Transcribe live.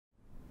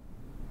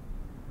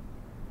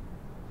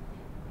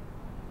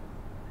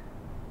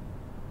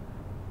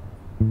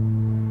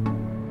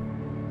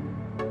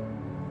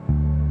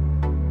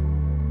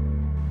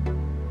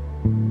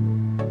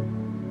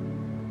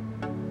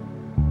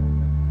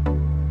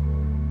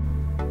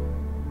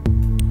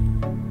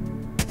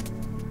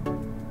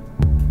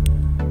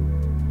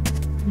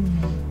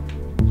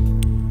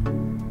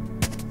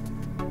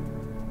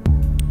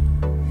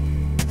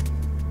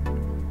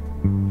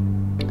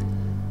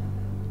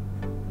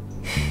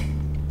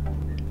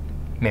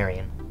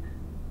Marion.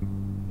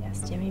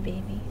 Yes, Jimmy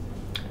baby.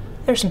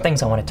 There's some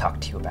things I want to talk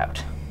to you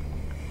about.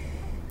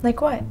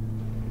 Like what?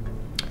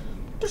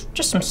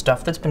 Just some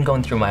stuff that's been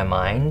going through my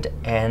mind,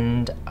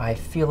 and I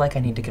feel like I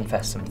need to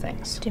confess some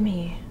things.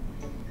 Jimmy,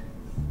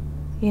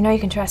 you know you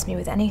can trust me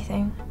with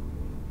anything.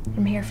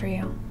 I'm here for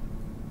you.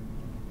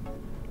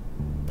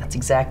 That's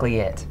exactly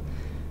it.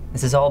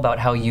 This is all about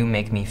how you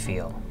make me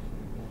feel.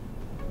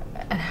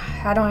 And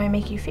how do I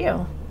make you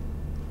feel?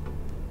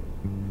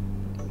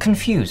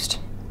 Confused.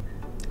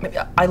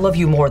 I love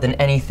you more than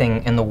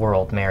anything in the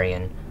world,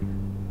 Marion.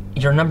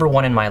 You're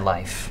 #1 in my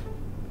life.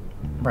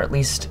 Or at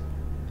least,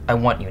 I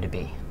want you to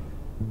be.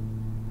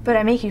 But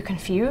I make you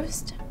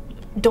confused?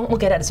 Don't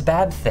look at it as a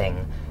bad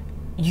thing.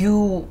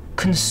 You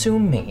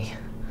consume me.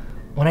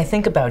 When I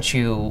think about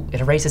you,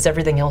 it erases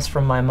everything else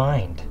from my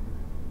mind.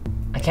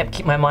 I can't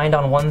keep my mind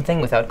on one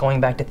thing without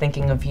going back to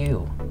thinking of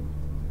you.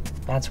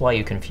 That's why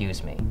you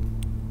confuse me.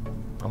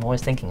 I'm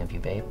always thinking of you,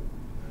 babe.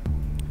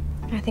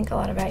 I think a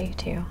lot about you,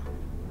 too.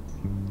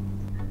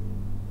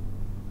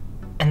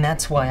 And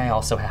that's why I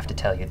also have to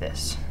tell you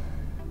this.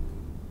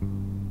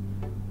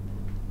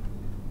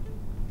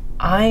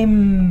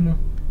 I'm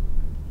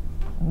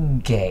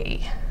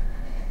gay.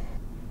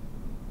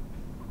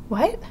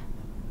 What?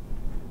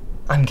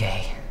 I'm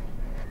gay.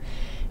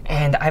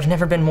 And I've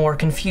never been more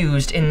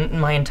confused in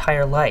my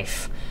entire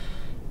life.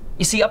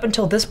 You see, up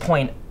until this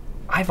point,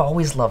 I've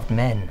always loved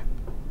men.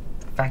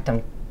 In fact,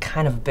 I'm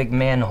kind of a big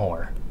man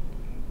whore.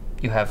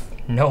 You have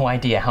no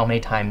idea how many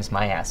times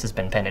my ass has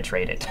been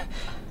penetrated.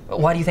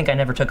 Why do you think I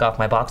never took off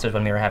my boxers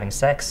when we were having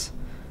sex?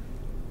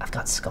 I've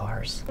got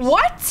scars.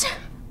 What?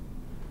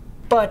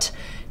 But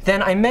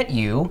then I met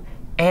you,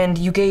 and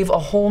you gave a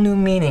whole new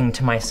meaning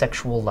to my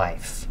sexual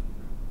life.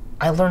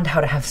 I learned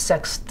how to have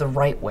sex the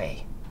right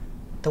way,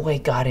 the way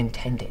God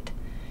intended.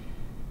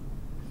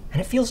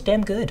 And it feels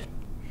damn good.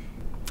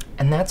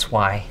 And that's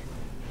why,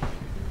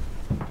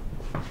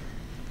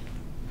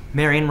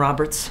 Marion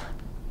Roberts,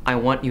 I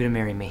want you to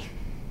marry me.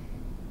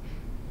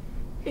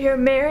 You're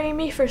marrying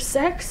me for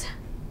sex?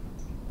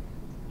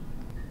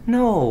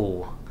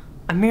 No,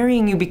 I'm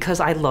marrying you because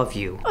I love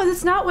you. Oh,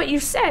 that's not what you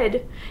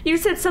said. You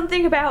said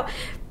something about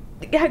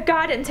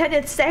God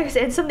intended sex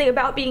and something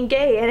about being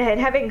gay and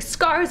having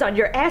scars on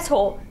your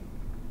asshole.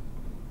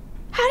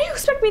 How do you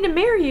expect me to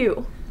marry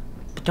you?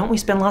 But don't we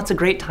spend lots of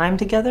great time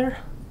together?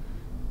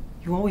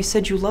 You always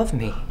said you love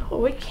me. Oh,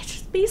 we can't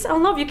just base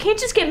on love. You can't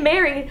just get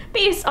married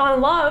based on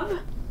love.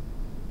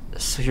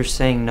 So you're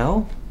saying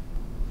no?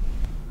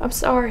 I'm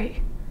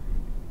sorry.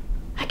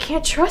 I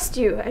can't trust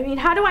you. I mean,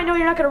 how do I know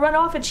you're not gonna run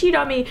off and cheat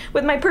on me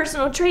with my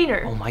personal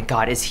trainer? Oh my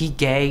God, is he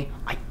gay?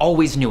 I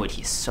always knew it.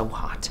 He's so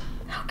hot.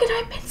 How could I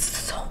have been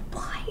so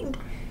blind?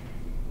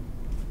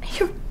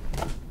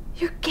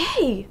 You're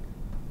gay.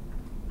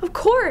 Of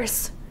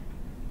course.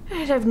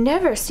 And I've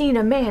never seen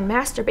a man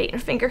masturbate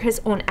and finger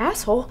his own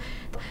asshole.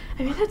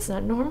 I mean, that's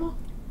not normal.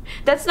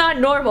 That's not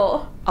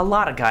normal. A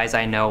lot of guys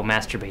I know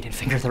masturbate and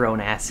finger their own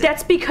asses.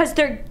 That's because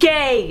they're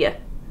gay.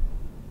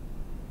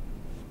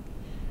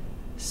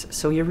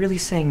 So you're really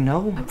saying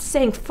no? I'm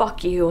saying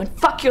fuck you and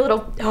fuck your little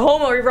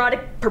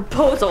homoerotic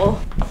proposal.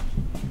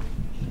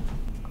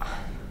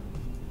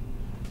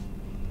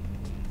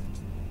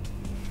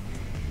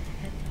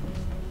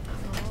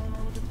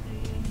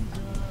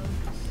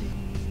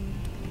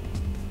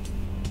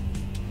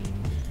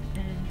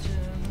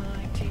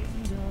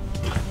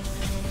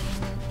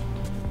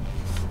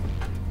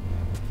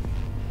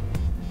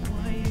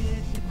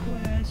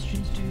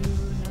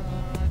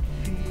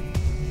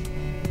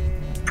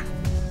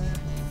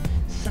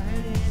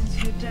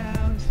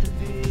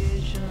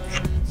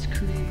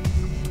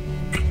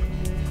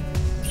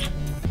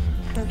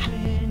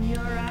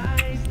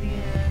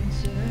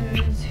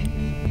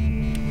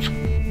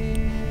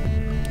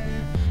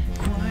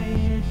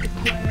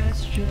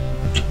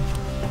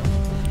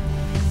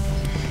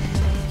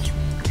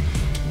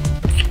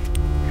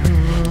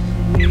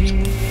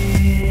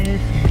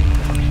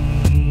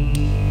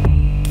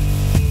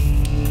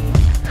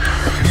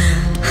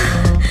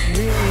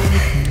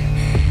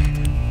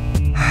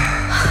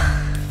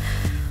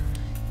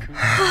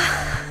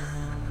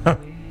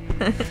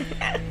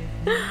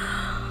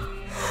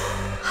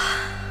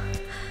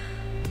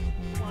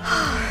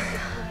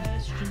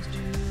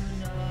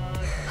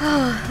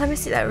 Let me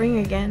see that ring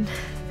again.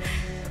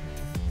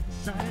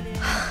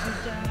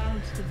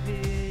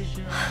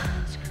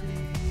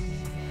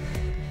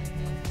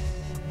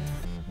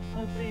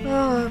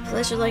 Oh, a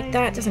pleasure like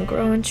that doesn't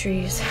grow on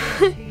trees.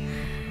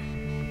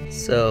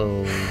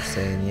 So, you're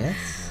saying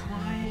yes?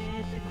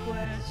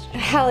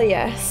 Hell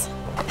yes.